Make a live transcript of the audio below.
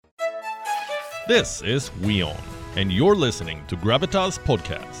This is WION, and you're listening to Gravitas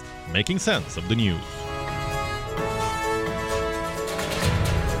podcast, making sense of the news.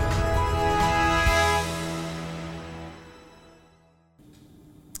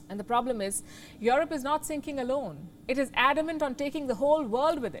 And the problem is, Europe is not sinking alone. It is adamant on taking the whole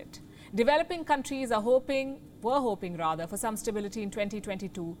world with it. Developing countries were hoping for some stability in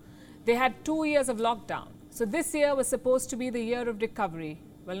 2022. They had 2 years of lockdown. So this year was supposed to be the year of recovery.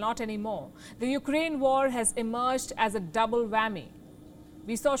 Well, not anymore. The Ukraine war has emerged as a double whammy.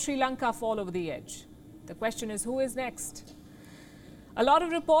 We saw Sri Lanka fall over the edge. The question is, who is next? A lot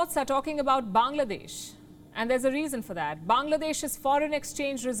of reports are talking about Bangladesh. And there's a reason for that. Bangladesh's foreign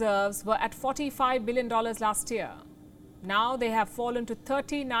exchange reserves were at $45 billion last year. Now they have fallen to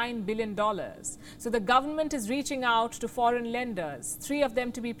 $39 billion. So the government is reaching out to foreign lenders, 3 of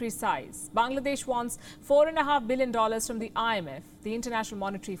them to be precise. Bangladesh wants $4.5 billion from the IMF, the International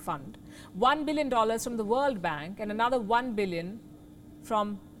Monetary Fund, $1 billion from the World Bank, and another $1 billion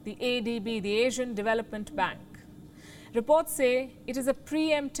from the ADB, the Asian Development Bank. Reports say it is a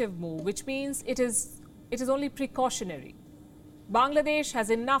preemptive move, which means it is only precautionary. Bangladesh has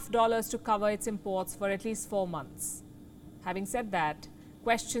enough dollars to cover its imports for at least 4 months. Having said that,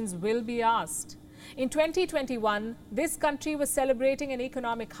 questions will be asked. In 2021, this country was celebrating an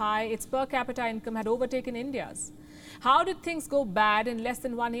economic high. Its per capita income had overtaken India's. How did things go bad in less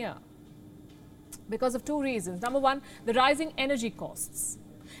than 1 year? Because of 2 reasons. Number one, the rising energy costs.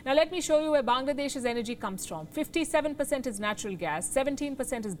 Now let me show you where Bangladesh's energy comes from. 57% is natural gas,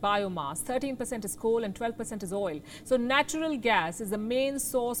 17% is biomass, 13% is coal, and 12% is oil. So natural gas is the main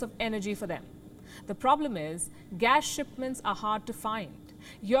source of energy for them. The problem is, gas shipments are hard to find.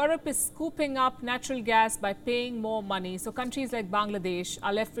 Europe is scooping up natural gas by paying more money, so countries like Bangladesh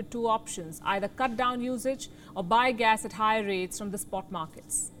are left with 2 options: either cut down usage or buy gas at higher rates from the spot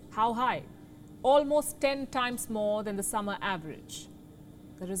markets. How high? Almost 10 times more than the summer average.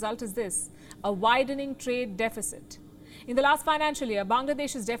 The result is this: a widening trade deficit. In the last financial year,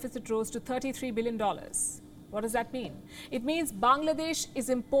 Bangladesh's deficit rose to $33 billion. What does that mean? It means Bangladesh is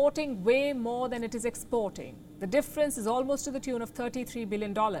importing way more than it is exporting. The difference is almost to the tune of $33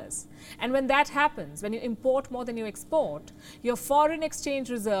 billion. And when that happens, when you import more than you export, your foreign exchange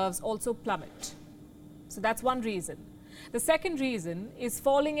reserves also plummet. So that's one reason. The second reason is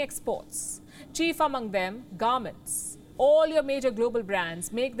falling exports. Chief among them, garments. All your major global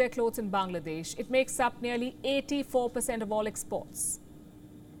brands make their clothes in Bangladesh. It makes up nearly 84% of all exports.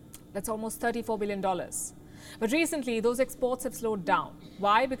 That's almost $34 billion. But recently, those exports have slowed down.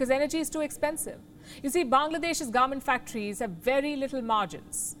 Why? Because energy is too expensive. You see, Bangladesh's garment factories have very little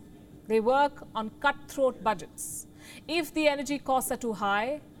margins. They work on cutthroat budgets. If the energy costs are too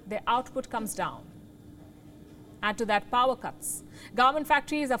high, their output comes down. Add to that power cuts. Garment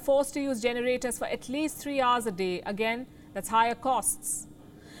factories are forced to use generators for at least 3 hours a day. Again, that's higher costs.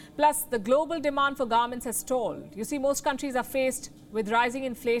 Plus, the global demand for garments has stalled. You see, most countries are faced with rising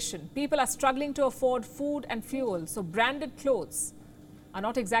inflation. People are struggling to afford food and fuel, so branded clothes are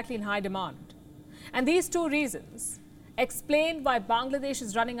not exactly in high demand. And these 2 reasons explain why Bangladesh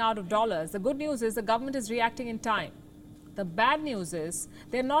is running out of dollars. The good news is the government is reacting in time. The bad news is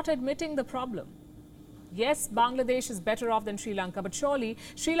they're not admitting the problem. Yes, Bangladesh is better off than Sri Lanka, but surely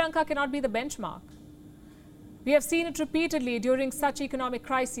Sri Lanka cannot be the benchmark. We have seen it repeatedly during such economic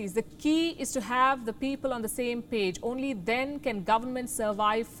crises. The key is to have the people on the same page. Only then can governments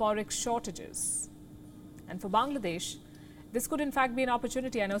survive forex shortages. And for Bangladesh, this could in fact be an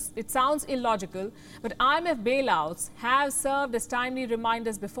opportunity. I know it sounds illogical, but IMF bailouts have served as timely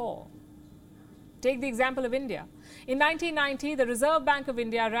reminders before. Take the example of India. In 1990, the Reserve Bank of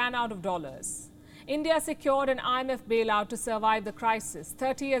India ran out of dollars. India secured an IMF bailout to survive the crisis.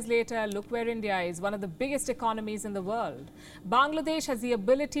 30 years later, look where India is, one of the biggest economies in the world. Bangladesh has the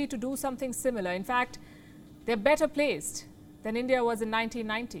ability to do something similar. In fact, they're better placed than India was in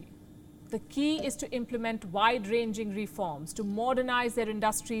 1990. The key is to implement wide-ranging reforms, to modernize their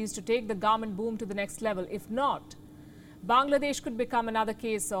industries, to take the garment boom to the next level. If not, Bangladesh could become another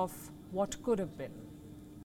case of what could have been.